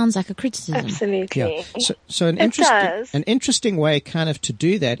 Because it sounds like a criticism. Absolutely. Yeah. So an interesting way kind of to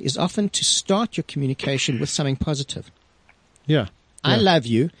do that is often to start your communication with something positive. Yeah. I love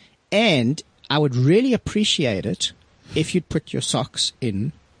you, and I would really appreciate it if you'd put your socks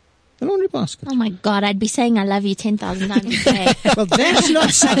in the laundry basket. Oh my God, I'd be saying I love you 10,000 times a day. Well, that's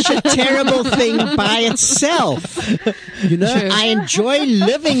not such a terrible thing by itself. True. I enjoy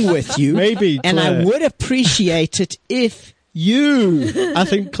living with you. Maybe, and I Claire. would appreciate it if you... I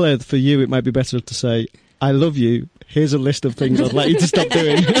think, Claire, for you, it might be better to say, I love you. Here's a list of things I'd like you to stop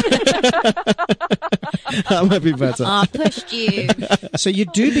doing. That might be better. I pushed you. So you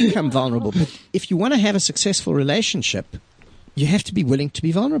do become vulnerable. But if you want to have a successful relationship, you have to be willing to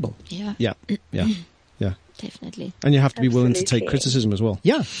be vulnerable. Yeah. Yeah. Definitely. And you have to be willing to take Absolutely. criticism as well.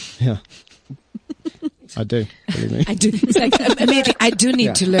 Yeah. Yeah. I do, believe me. I do. It's like, immediately, I do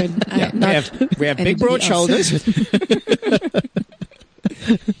need to learn. We have big, broad anybody else. shoulders.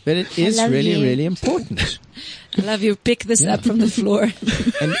 But it is love really, you. really important. I love you. Pick this up from the floor.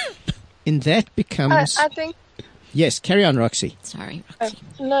 And in that becomes... I think Yes, carry on, Roxy. Sorry, Roxy.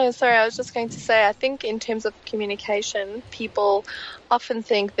 No, sorry, I was just going to say, I think in terms of communication, people often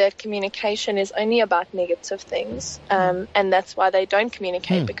think that communication is only about negative things, and that's why they don't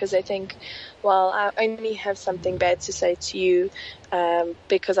communicate, because they think, well, I only have something bad to say to you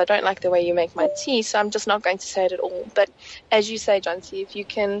because I don't like the way you make my tea, so I'm just not going to say it at all. But as you say, John C., if you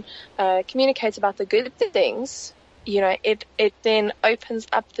can communicate about the good things, it then opens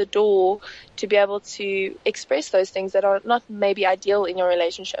up the door to be able to express those things that are not maybe ideal in your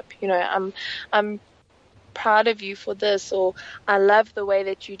relationship. I'm proud of you for this, or I love the way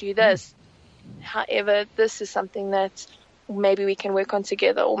that you do this. However, this is something that maybe we can work on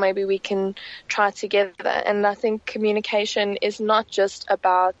together, or maybe we can try together. And I think communication is not just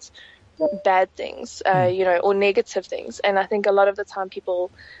about bad things, or negative things. And I think a lot of the time people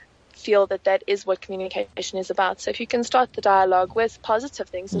feel that is what communication is about. So if you can start the dialogue with positive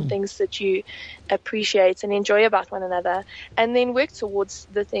things and things that you appreciate and enjoy about one another, and then work towards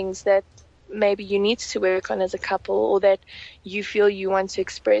the things that maybe you need to work on as a couple, or that you feel you want to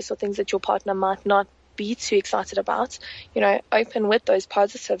express, or things that your partner might not be too excited about, open with those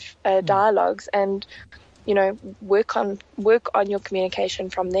positive dialogues, and work on your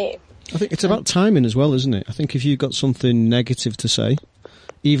communication from there. I think it's about timing as well, isn't it? I think if you've got something negative to say,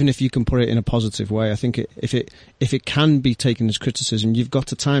 even if you can put it in a positive way, I think if it can be taken as criticism, you've got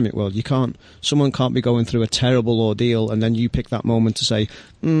to time it well. Someone can't be going through a terrible ordeal and then you pick that moment to say,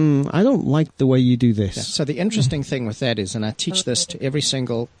 I don't like the way you do this. Yeah. So the interesting thing with that is, and I teach this to every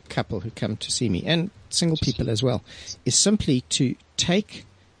single couple who come to see me, and single people as well, is simply to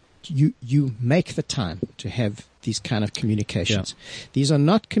you make the time to have these kind of communications. Yeah. These are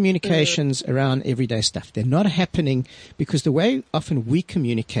not communications around everyday stuff. They're not happening because the way often we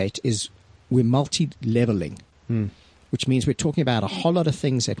communicate is we're multi-leveling, which means we're talking about a whole lot of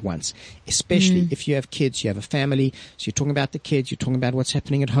things at once, especially if you have kids, you have a family. So you're talking about the kids, you're talking about what's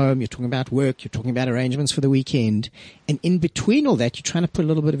happening at home, you're talking about work, you're talking about arrangements for the weekend. And in between all that, you're trying to put a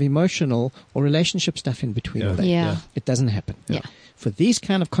little bit of emotional or relationship stuff in between all that. Yeah. It doesn't happen. Yeah. For these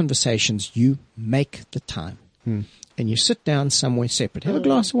kind of conversations, you make the time. And you sit down somewhere separate. Have a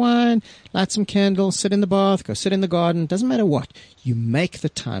glass of wine, light some candles, sit in the bath, go sit in the garden. Doesn't matter what. You make the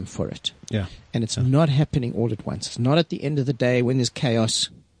time for it. Yeah. And it's not happening all at once. It's not at the end of the day when there's chaos.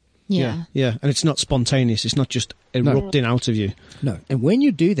 Yeah. Yeah. And it's not spontaneous. It's not just erupting out of you. No. And when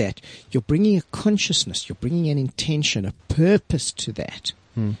you do that, you're bringing a consciousness, you're bringing an intention, a purpose to that.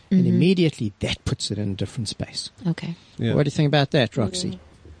 And immediately that puts it in a different space. Okay. Yeah. What do you think about that, Roxy?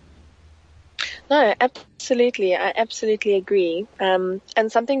 No, absolutely. I absolutely agree. And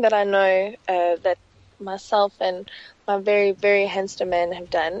something that I know that myself and my very, very handsome man have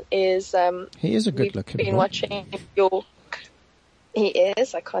done is He is a we've good-looking been boy. watching your... He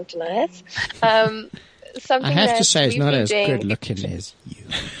is, I can't deny it. Something I have to that say he's we've not been as doing- good looking as you.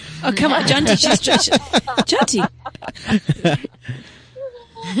 Oh, come on, Jonty. Jonty.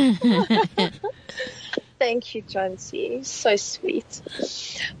 Thank you, John C. So sweet.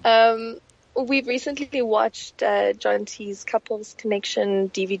 We've recently watched John T's Couples Connection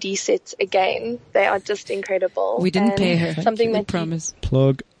DVD sets again. They are just incredible. We didn't And pay her. Something we that promise.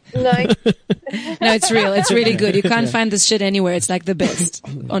 Plug. No, No, it's real. It's really good. You can't find this shit anywhere. It's like the best.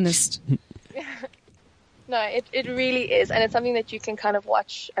 Honest. no, it really is, and it's something that you can kind of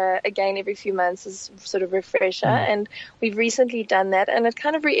watch again every few months as sort of refresher. And we've recently done that, and it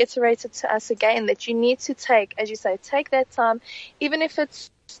kind of reiterated to us again that you need to take, as you say, take that time, even if it's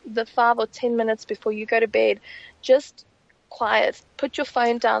the 5 or 10 minutes before you go to bed, just quiet, put your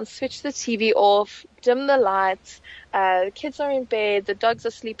phone down, switch the TV off, dim the lights. The kids are in bed, the dogs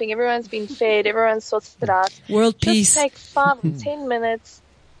are sleeping, everyone's been fed, everyone's sorted out. World Just peace. take 5 or 10 minutes,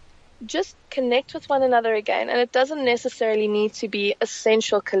 just connect with one another again. And it doesn't necessarily need to be a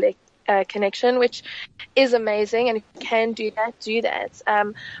sensual connection, which is amazing, and if you can do that.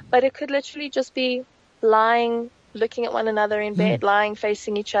 But it could literally just be lying, looking at one another in bed, lying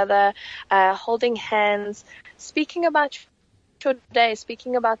facing each other, holding hands, speaking about your day,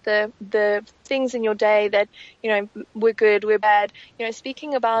 speaking about the things in your day that, were good, were bad,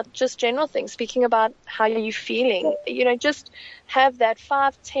 speaking about just general things, speaking about how you're feeling, just have that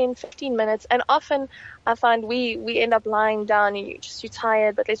 5, 10, 15 minutes. And often I find we end up lying down and you're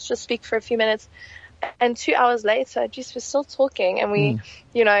tired, but let's just speak for a few minutes. And 2 hours later, we're still talking, and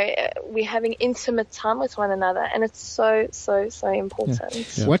we're having intimate time with one another, and it's so, so, so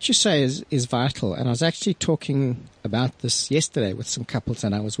important. Yeah. What you say is vital, and I was actually talking about this yesterday with some couples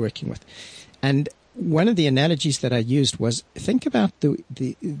that I was working with, and one of the analogies that I used was, think about the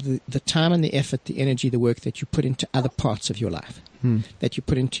time and the effort, the energy, the work that you put into other parts of your life, that you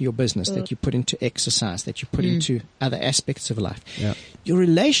put into your business, that you put into exercise, that you put into other aspects of life. Yeah. Your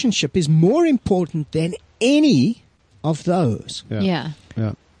relationship is more important than any of those. Yeah.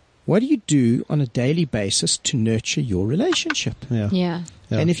 Yeah. What do you do on a daily basis to nurture your relationship? Yeah. Yeah.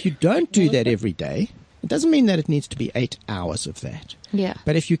 Yeah. And if you don't do that every day, it doesn't mean that it needs to be 8 hours of that. Yeah.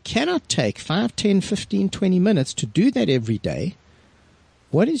 But if you cannot take 5, 10, 15, 20 minutes to do that every day,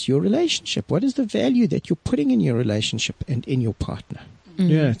 what is your relationship? What is the value that you're putting in your relationship and in your partner?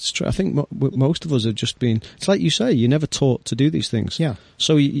 Yeah, it's true. I think most of us have just been, it's like you say, you're never taught to do these things. Yeah.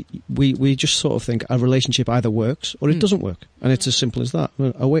 So we just sort of think a relationship either works or it doesn't work. And it's as simple as that.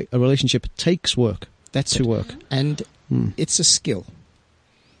 A relationship takes work. That's to it. work. And it's a skill.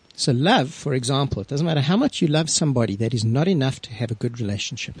 So love, for example, it doesn't matter how much you love somebody, that is not enough to have a good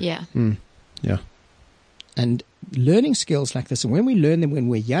relationship. Yeah. Yeah. And learning skills like this, and when we learn them when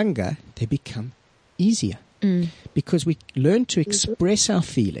we're younger, they become easier. Because we learn to express our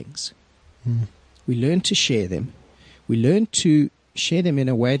feelings. We learn to share them. We learn to share them in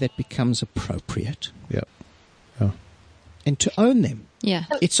a way that becomes appropriate. Yeah. Yeah. And to own them. Yeah.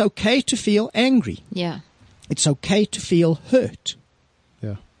 It's okay to feel angry. Yeah. It's okay to feel hurt.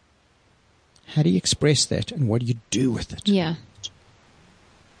 Yeah. How do you express that, and what do you do with it? Yeah.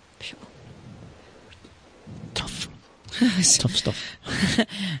 Tough. Tough stuff.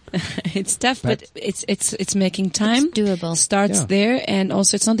 It's tough, but it's making time. It's doable. Starts Yeah. there, and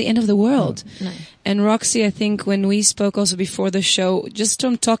also it's not the end of the world. No. And Roxy, I think when we spoke also before the show, just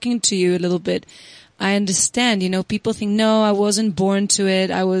from talking to you a little bit, I understand, people think, no, I wasn't born to it.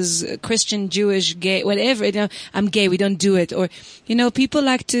 I was Christian, Jewish, gay, whatever. I'm gay. We don't do it. Or, people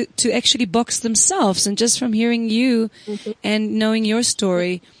like to actually box themselves. And just from hearing you and knowing your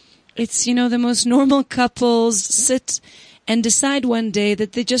story, it's, the most normal couples sit and decide one day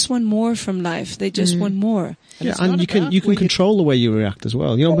that they just want more from life. They just want more. Yeah, and you can control the way you react as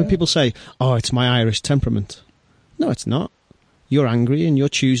well. When people say, "Oh, it's my Irish temperament," no, it's not. You're angry and you're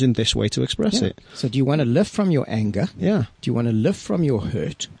choosing this way to express it. So do you want to live from your anger? Yeah. Do you want to live from your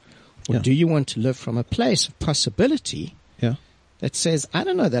hurt? Or Yeah. do you want to live from a place of possibility Yeah. that says, I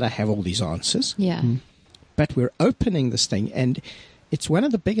don't know that I have all these answers, Yeah. but we're opening this thing, and it's one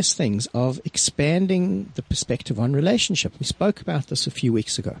of the biggest things of expanding the perspective on relationship. We spoke about this a few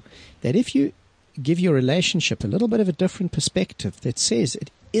weeks ago, that if you give your relationship a little bit of a different perspective that says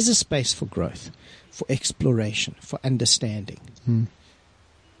is a space for growth, for exploration, for understanding.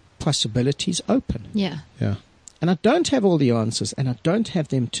 Possibilities open. Yeah. Yeah. And I don't have all the answers, and I don't have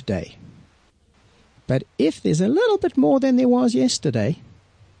them today. But if there's a little bit more than there was yesterday,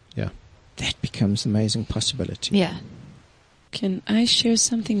 Yeah. that becomes amazing possibility. Yeah. Can I share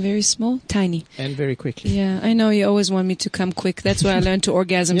something very small? Tiny. And very quickly. Yeah, I know you always want me to come quick. That's why I learned to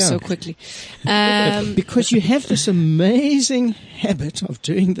orgasm Yeah. so quickly. Because you have this amazing habit of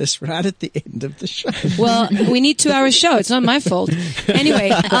doing this right at the end of the show. Well, we need 2-hour show. It's not my fault.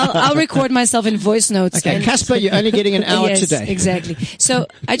 Anyway, I'll record myself in voice notes. Okay, and- Casper, you're only getting an hour yes, today. Exactly. So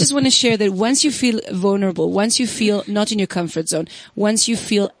I just want to share that once you feel vulnerable, once you feel not in your comfort zone, once you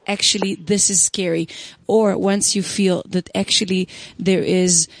feel actually this is scary, or once you feel that actually there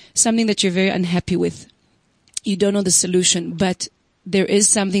is something that you're very unhappy with, you don't know the solution, but there is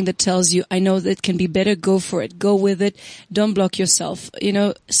something that tells you, I know that can be better, go for it, go with it, don't block yourself. You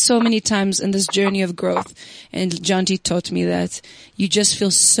know, so many times in this journey of growth, and Jonty taught me that, you just feel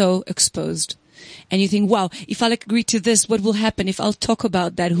so exposed. And you think, wow, if I'll agree to this, what will happen? If I'll talk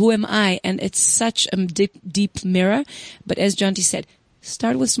about that, who am I? And it's such a deep mirror. But as Jonty said,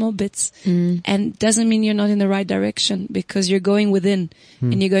 start with small bits, and doesn't mean you're not in the right direction, because you're going within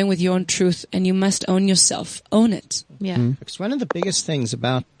and you're going with your own truth, and you must own yourself. Own it. Yeah. Because one of the biggest things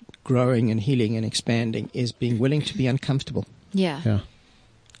about growing and healing and expanding is being willing to be uncomfortable. Yeah. Yeah.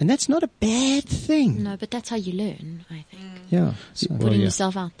 And that's not a bad thing. No, but that's how you learn, I think. Yeah. So, Putting yeah.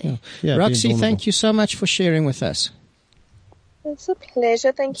 yourself out there. Yeah. Roxy, being thank you so much for sharing with us. It's a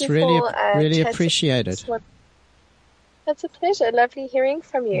pleasure. Thank It's you really, for really chatting. appreciated. It's a pleasure. Lovely hearing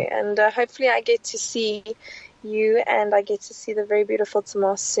from you. And hopefully I get to see you and I get to see the very beautiful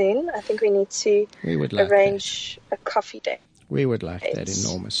Tamar soon. I think we need to We would like arrange a coffee date We would like that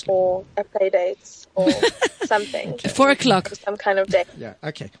enormously. or a play date or something. 4:00. Some kind of day. Yeah,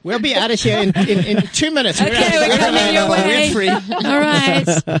 okay. We'll be out of here in 2 minutes. Okay, we're coming your way. We're free. All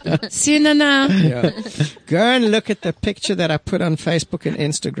right. See you, Nana. Yeah. Go and look at the picture that I put on Facebook and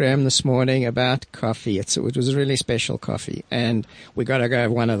Instagram this morning about coffee. It was a really special coffee, and we got to go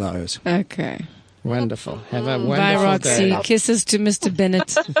have one of those. Okay. Wonderful. Have a Bye, wonderful Roxy. day. Kisses to Mr.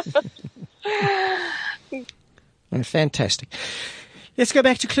 Bennett. Oh, fantastic. Let's go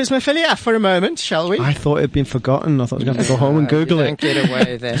back to Clismophilia for a moment, shall we? I thought it had been forgotten. I thought we were going to go home and Google You it. don't get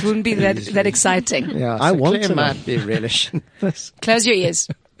away that. It wouldn't be that exciting. Yeah, I so want Claire to know. might be relishing this. Close your ears.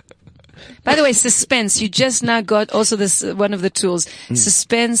 By the way, suspense. You just now got also this one of the tools.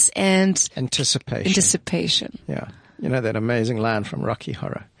 Suspense and Anticipation. anticipation. Yeah. You know that amazing line from Rocky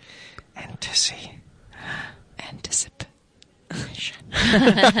Horror. Anticipation.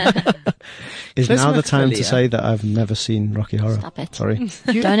 Is now the time to Clismophilia. say that I've never seen Rocky Horror? Stop it. Sorry.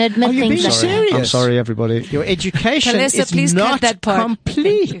 Don't admit Are you things being like serious? I'm sorry, everybody. Your education Kalesa, is please cut not that part.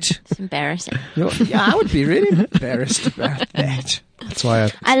 complete. It's embarrassing. Yeah, I would be really embarrassed about that. That's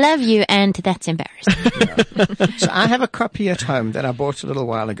why I love you, and that's embarrassing. So I have a copy at home that I bought a little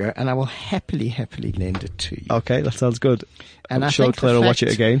while ago, and I will happily lend it to you. Okay, that sounds good. And I'm I sure think the Claire will watch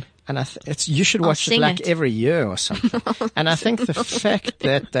fact- it again. And you should watch it sing like it. every year or something. And I think the fact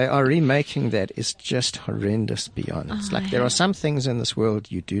that they are remaking that is just horrendous beyond. It's like there are some things in this world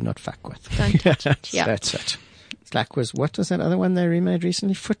you do not fuck with. Don't touch it. Yeah. That's it. It's like what was that other one they remade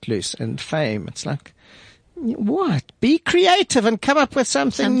recently? Footloose and Fame. It's like, what? Be creative and come up with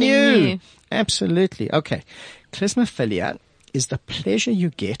something new. Absolutely. Okay. Clismophilia is the pleasure you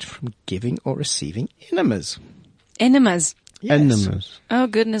get from giving or receiving enemas. Enemas. Yes. Enemas. Oh,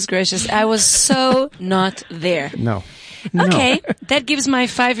 goodness gracious. I was so not there. No. Okay, that gives my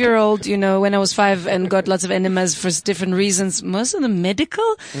 5-year-old, when I was 5 and got lots of enemas for different reasons, most of them medical,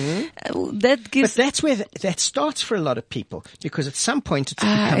 that gives... But that's where that starts for a lot of people, because at some point it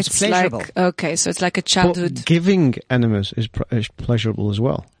becomes it's pleasurable. like, okay, so it's like a childhood... But giving enemas is pleasurable as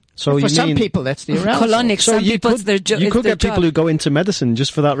well. So for you some mean, people, that's the arousal. colonic. so Some you people, could, it's their you could their get people job. who go into medicine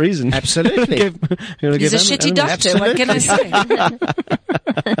just for that reason. Absolutely. Give He's a shitty doctor. What can I say?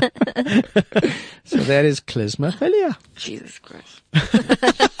 So that is Clismophilia. Jesus Christ.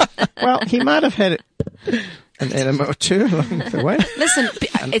 Well, he might have had an enema or two along the way. Listen,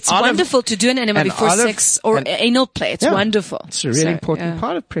 it's olive- wonderful to do an enema an before olive- sex or an- anal play. It's Yeah. wonderful. It's a really So, important yeah.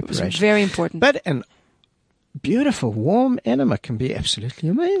 part of It's preparation. very important. But an beautiful, warm enema can be absolutely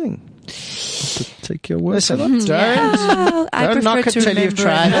amazing. Take your word. Listen, for that. Well, I don't prefer knock it to till you've remember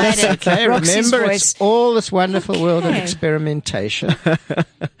tried it. it. Okay, Roxy's remember voice. it's all this wonderful world of Okay. experimentation.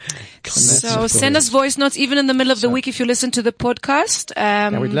 So send us voice notes even in the middle of the week if you listen to the podcast.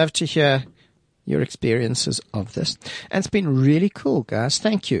 And we'd love to hear your experiences of this. And it's been really cool, guys.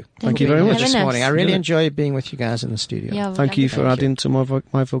 Thank you. Thank you very much. This Having us. morning. I really Yeah. enjoy being with you guys in the studio. Yeah, Thank you for adding to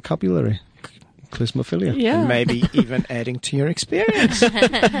my vocabulary. Clismophilia. And maybe even adding to your experience.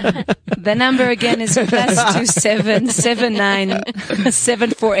 The number again is +27 79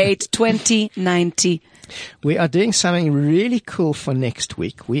 748 2090. We are doing something really cool for next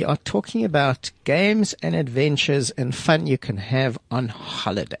week. We are talking about games and adventures and fun you can have on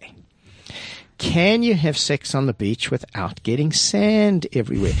holiday. Can you have sex on the beach without getting sand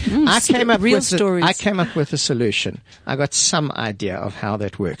everywhere? I came up with a solution. I got some idea of how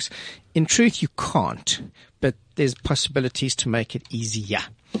that works. In truth, you can't, but there's possibilities to make it easier.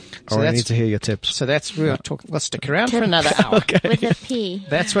 I need to hear your tips. So that's we are talking. Well, stick around for another hour. with a P.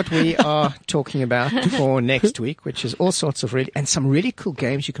 That's what we are talking about for next week, which is all sorts of some really cool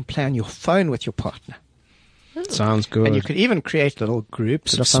games you can play on your phone with your partner. Sounds good. And you can even create little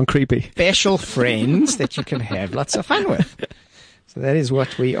groups Does of that sound creepy? special friends that you can have lots of fun with. So that is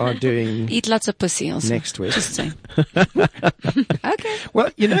what we are doing Eat lots of pussy also. next week. Just saying. Okay. Well,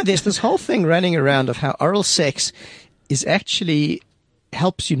 there's this whole thing running around of how oral sex is actually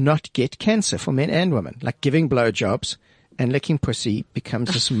helps you not get cancer for men and women. Like giving blowjobs and licking pussy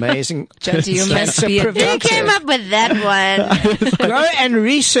becomes this amazing Jody, you must cancer be a- Who preventer. came up with that one? Go and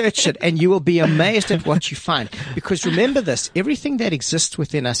research it and you will be amazed at what you find. Because remember this, everything that exists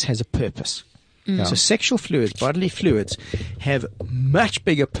within us has a purpose. So sexual fluids, bodily fluids, have much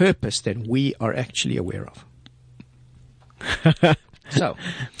bigger purpose than we are actually aware of. So,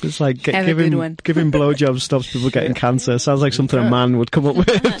 It's like Have a good one. giving blowjobs stops people getting cancer. Sounds like something a man would come up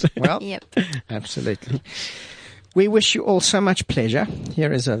with. well, Yep. absolutely. We wish you all so much pleasure.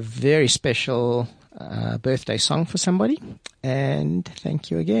 Here is a very special birthday song for somebody. And thank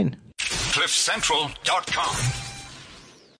you again. CliffCentral.com.